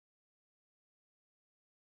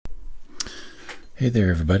Hey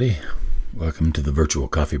there, everybody. Welcome to the virtual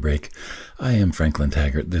coffee break. I am Franklin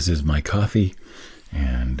Taggart. This is my coffee,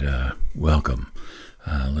 and welcome.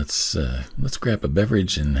 Let's grab a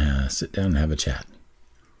beverage and sit down and have a chat.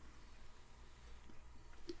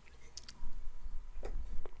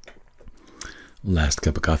 Last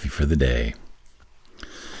cup of coffee for the day.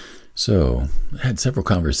 So, I had several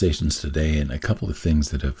conversations today, and a couple of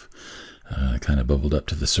things that have kind of bubbled up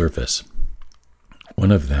to the surface.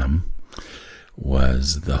 One of them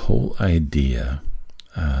was the whole idea.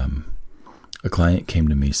 A client came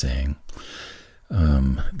to me saying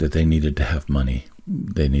that they needed to have money.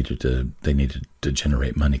 They needed to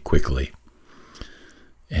generate money quickly,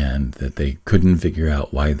 and that they couldn't figure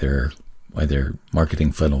out why their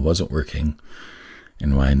marketing funnel wasn't working,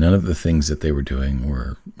 and why none of the things that they were doing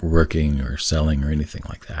were working or selling or anything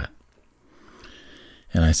like that.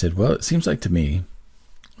 And I said, well, it seems like to me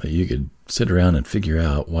that you could sit around and figure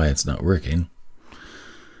out why it's not working.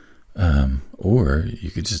 Or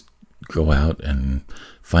you could just go out and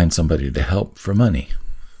find somebody to help for money.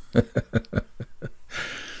 I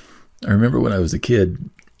remember when I was a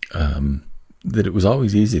kid, that it was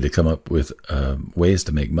always easy to come up with ways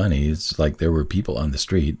to make money. It's like there were people on the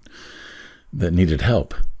street that needed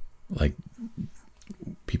help, like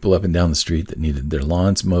people up and down the street that needed their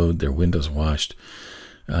lawns mowed, their windows washed,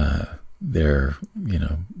 their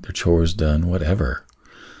chores done, whatever.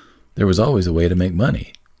 There was always a way to make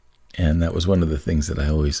money. And that was one of the things that I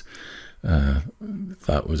always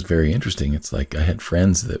thought was very interesting. It's like I had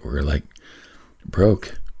friends that were like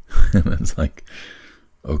broke. And it's like,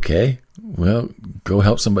 okay, well, go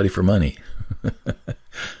help somebody for money.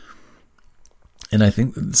 And I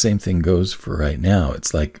think that the same thing goes for right now.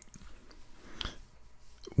 It's like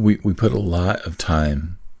we put a lot of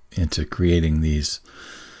time into creating these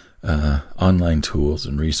online tools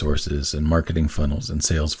and resources and marketing funnels and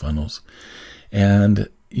sales funnels. And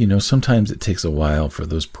sometimes it takes a while for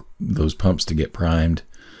those pumps to get primed.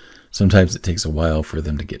 Sometimes it takes a while for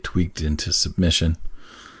them to get tweaked into submission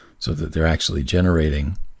so that they're actually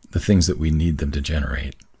generating the things that we need them to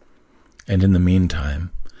generate. And in the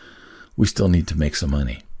meantime, we still need to make some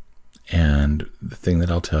money. And the thing that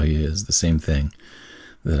I'll tell you is the same thing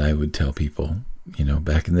that I would tell people,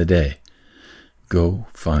 back in the day. Go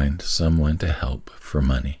find someone to help for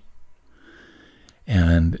money.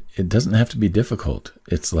 And it doesn't have to be difficult.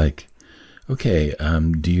 It's like, okay,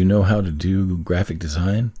 do you know how to do graphic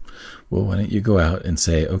design? Well, why don't you go out and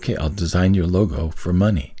say, okay, I'll design your logo for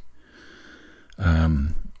money.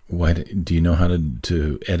 Do you know how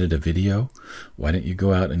to edit a video? Why don't you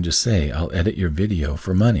go out and just say, I'll edit your video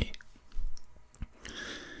for money?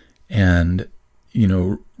 And,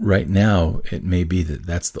 right now, it may be that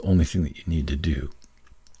that's the only thing that you need to do.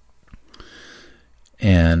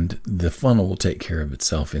 And the funnel will take care of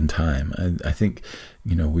itself in time. I think,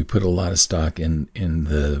 we put a lot of stock in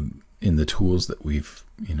the tools that we've,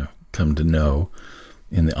 come to know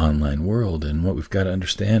in the online world. And what we've got to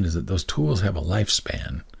understand is that those tools have a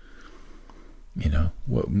lifespan.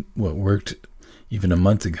 What worked even a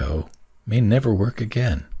month ago may never work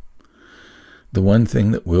again. The one thing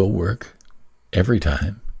that will work every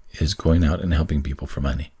time is going out and helping people for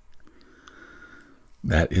money.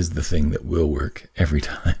 That is the thing that will work every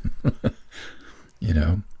time.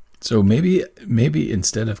 So maybe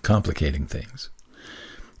instead of complicating things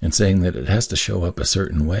and saying that it has to show up a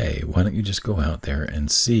certain way, why don't you just go out there and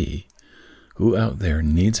see who out there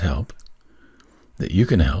needs help that you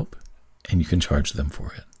can help, and you can charge them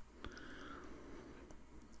for it.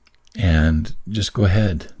 And just go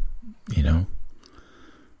ahead,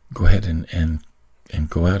 go ahead and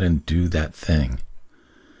go out and do that thing.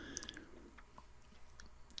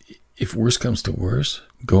 If worse comes to worse,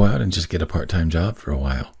 go out and just get a part-time job for a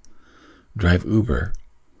while. Drive Uber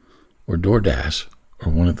or DoorDash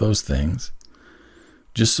or one of those things,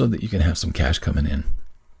 just so that you can have some cash coming in.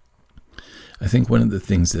 I think one of the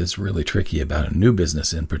things that's really tricky about a new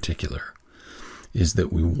business in particular is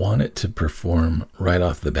that we want it to perform right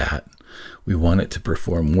off the bat. We want it to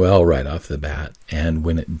perform well right off the bat. And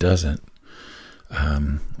when it doesn't,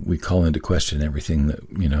 we call into question everything that,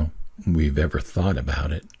 we've ever thought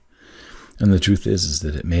about it. And the truth is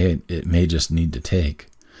that it may just need to take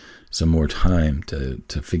some more time to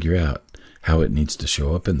figure out how it needs to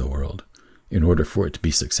show up in the world in order for it to be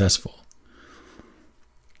successful.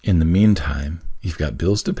 In the meantime, you've got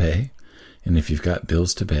bills to pay, and if you've got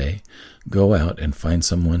bills to pay, go out and find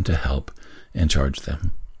someone to help and charge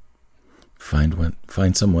them.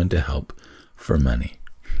 Find someone to help for money.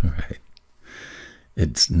 Right?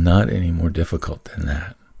 It's not any more difficult than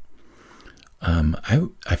that.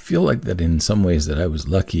 I feel like that in some ways that I was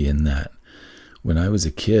lucky in that When I was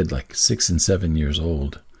a kid, like 6 and 7 years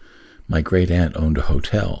old, my great aunt owned a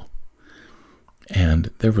hotel.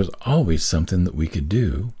 And there was always something that we could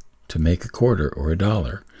do to make a quarter or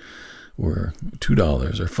 $1 or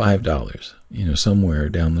 $2 or $5, somewhere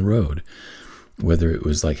down the road. Whether it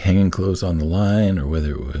was like hanging clothes on the line, or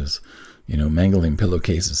whether it was, mangling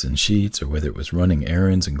pillowcases and sheets, or whether it was running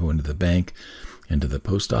errands and going to the bank and to the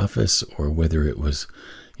post office, or whether it was,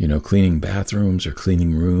 cleaning bathrooms or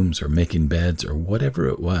cleaning rooms or making beds or whatever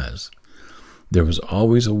it was, there was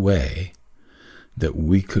always a way that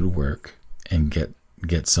we could work and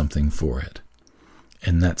get something for it.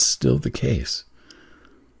 And that's still the case.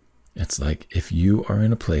 It's like, if you are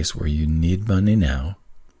in a place where you need money now,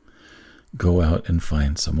 go out and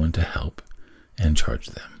find someone to help and charge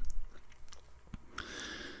them.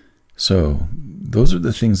 So those are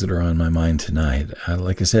the things that are on my mind tonight.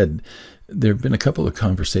 Like I said, there have been a couple of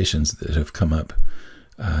conversations that have come up,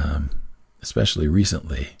 especially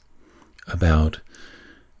recently, about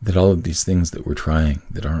that all of these things that we're trying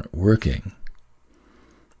that aren't working.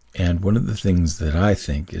 And one of the things that I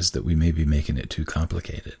think is that we may be making it too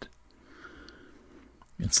complicated.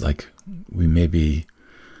 It's like we may be,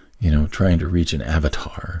 trying to reach an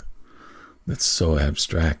avatar that's so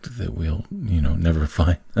abstract that we'll, never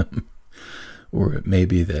find them. Or it may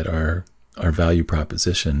be that our value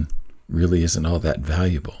proposition really isn't all that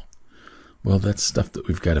valuable. Well, that's stuff that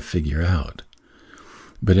we've got to figure out.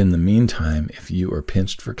 But in the meantime, if you are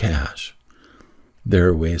pinched for cash, there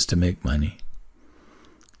are ways to make money.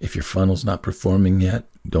 If your funnel's not performing yet,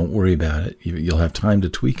 don't worry about it. You'll have time to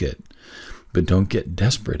tweak it, but don't get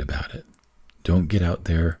desperate about it. Don't get out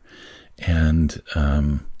there and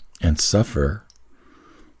suffer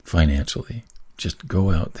financially. Just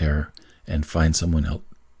go out there and find someone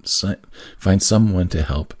to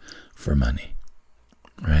help for money,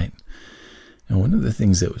 right? And one of the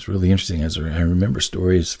things that was really interesting is I remember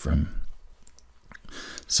stories from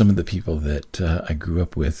some of the people that I grew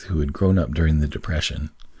up with who had grown up during the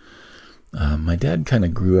Depression. My dad kind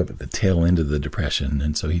of grew up at the tail end of the Depression,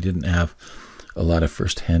 and so he didn't have a lot of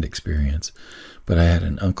first-hand experience. But I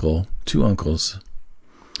had two uncles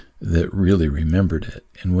that really remembered it.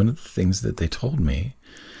 And one of the things that they told me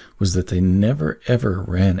was that they never, ever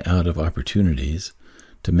ran out of opportunities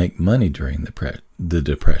to make money during the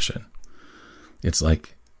Depression. It's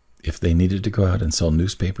like, if they needed to go out and sell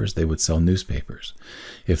newspapers, they would sell newspapers.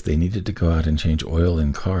 If they needed to go out and change oil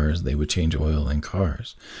in cars, they would change oil in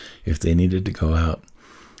cars. If they needed to go out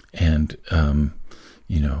and,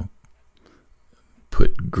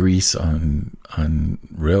 put grease on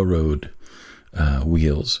railroad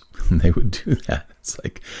wheels, they would do that. It's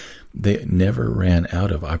like they never ran out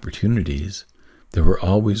of opportunities. There were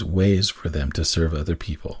always ways for them to serve other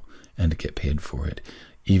people and to get paid for it,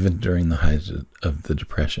 even during the height of the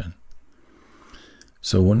Depression.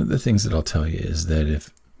 So one of the things that I'll tell you is that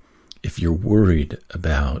if you're worried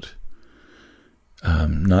about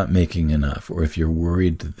not making enough, or if you're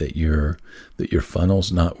worried that your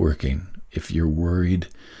funnel's not working, if you're worried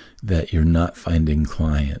that you're not finding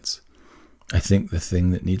clients, I think the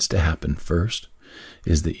thing that needs to happen first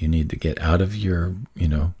is that you need to get out of your,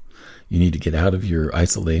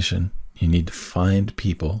 isolation. You need to find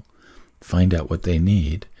people, find out what they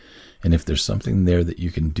need. And if there's something there that you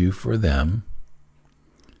can do for them,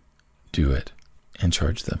 do it and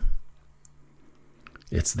charge them.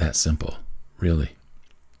 It's that simple, really.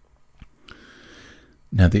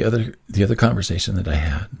 Now, the other conversation that I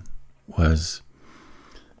had was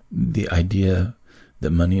the idea that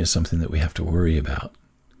money is something that we have to worry about.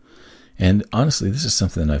 And honestly, this is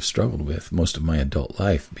something that I've struggled with most of my adult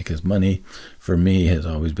life, because money for me has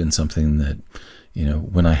always been something that,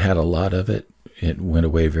 when I had a lot of it, it went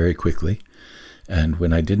away very quickly. And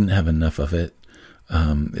when I didn't have enough of it,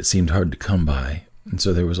 it seemed hard to come by. And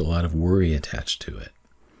so there was a lot of worry attached to it.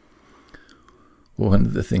 Well, one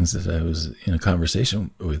of the things that I was in a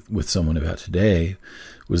conversation with someone about today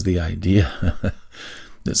was the idea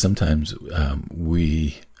that sometimes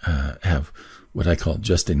we have what I call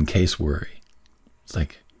just-in-case worry. It's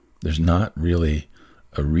like there's not really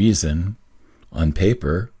a reason on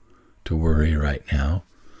paper to worry right now,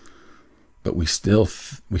 but we still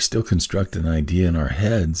construct an idea in our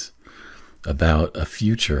heads about a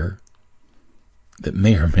future that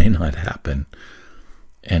may or may not happen,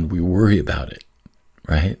 and we worry about it,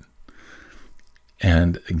 right?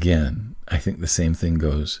 And again, I think the same thing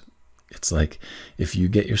goes. It's like if you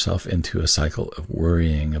get yourself into a cycle of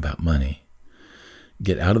worrying about money,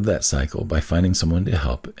 get out of that cycle by finding someone to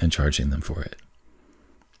help and charging them for it.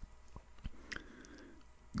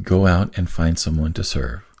 Go out and find someone to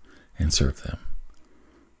serve and serve them.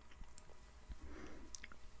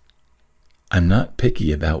 I'm not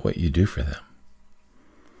picky about what you do for them.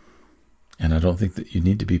 And I don't think that you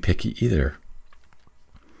need to be picky either.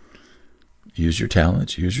 Use your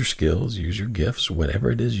talents, use your skills, use your gifts,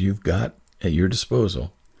 whatever it is you've got at your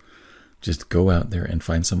disposal. Just go out there and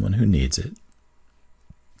find someone who needs it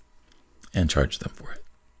and charge them for it.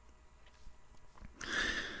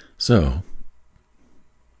 So,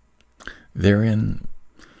 therein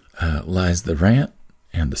lies the rant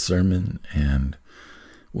and the sermon and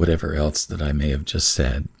whatever else that I may have just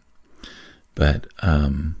said. But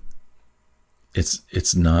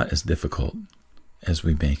it's not as difficult as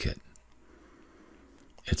we make it.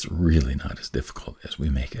 It's really not as difficult as we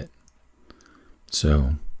make it.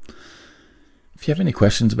 So, if you have any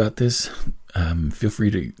questions about this, feel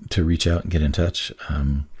free to reach out and get in touch.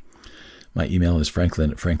 My email is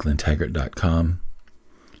franklin@franklintaggart.com.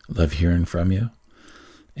 Love hearing from you.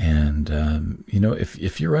 And,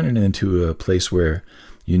 if you're running into a place where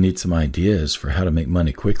you need some ideas for how to make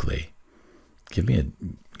money quickly, give me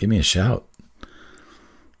a shout.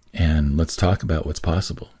 And let's talk about what's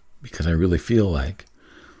possible. Because I really feel like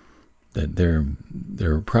that there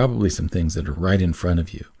are probably some things that are right in front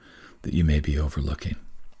of you that you may be overlooking.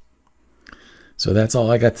 So that's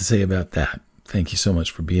all I got to say about that. Thank you so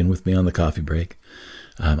much for being with me on the coffee break.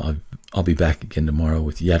 I'll be back again tomorrow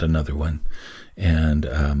with yet another one. And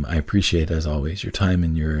I appreciate, as always, your time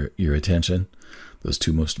and your attention, those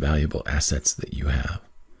two most valuable assets that you have.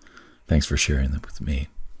 Thanks for sharing them with me.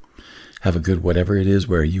 Have a good whatever it is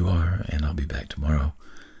where you are, and I'll be back tomorrow.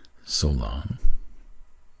 So long.